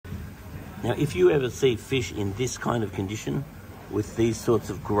Now, if you ever see fish in this kind of condition, with these sorts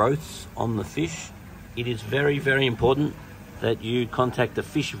of growths on the fish, it is very, very important that you contact a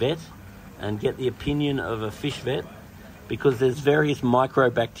fish vet and get the opinion of a fish vet, because there's various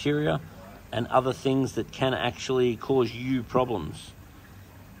microbacteria and other things that can actually cause you problems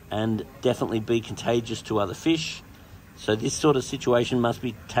and definitely be contagious to other fish. So this sort of situation must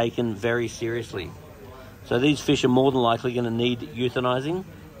be taken very seriously. So these fish are more than likely going to need euthanizing,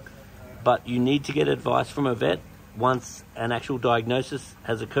 but you need to get advice from a vet once an actual diagnosis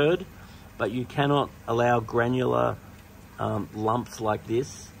has occurred. But you cannot allow granular lumps like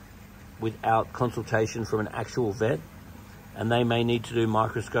this without consultation from an actual vet, and they may need to do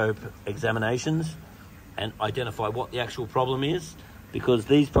microscope examinations and identify what the actual problem is, because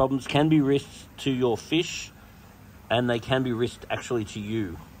these problems can be risks to your fish and they can be risked actually to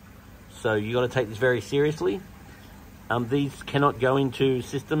you. So you got to take this very seriously. These cannot go into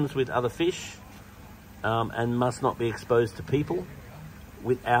systems with other fish and must not be exposed to people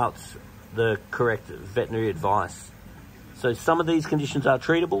without the correct veterinary advice. So some of these conditions are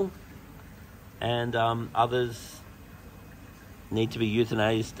treatable, and others need to be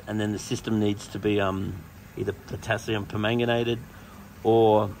euthanized, and then the system needs to be either potassium permanganated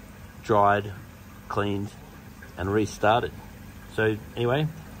or dried, cleaned, and restarted. So anyway,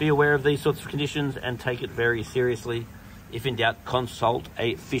 be aware of these sorts of conditions and take it very seriously. If in doubt, consult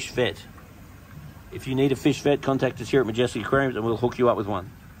a fish vet. If you need a fish vet, contact us here at Majestic Aquariums and we'll hook you up with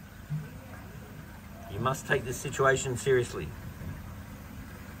one. You must take this situation seriously.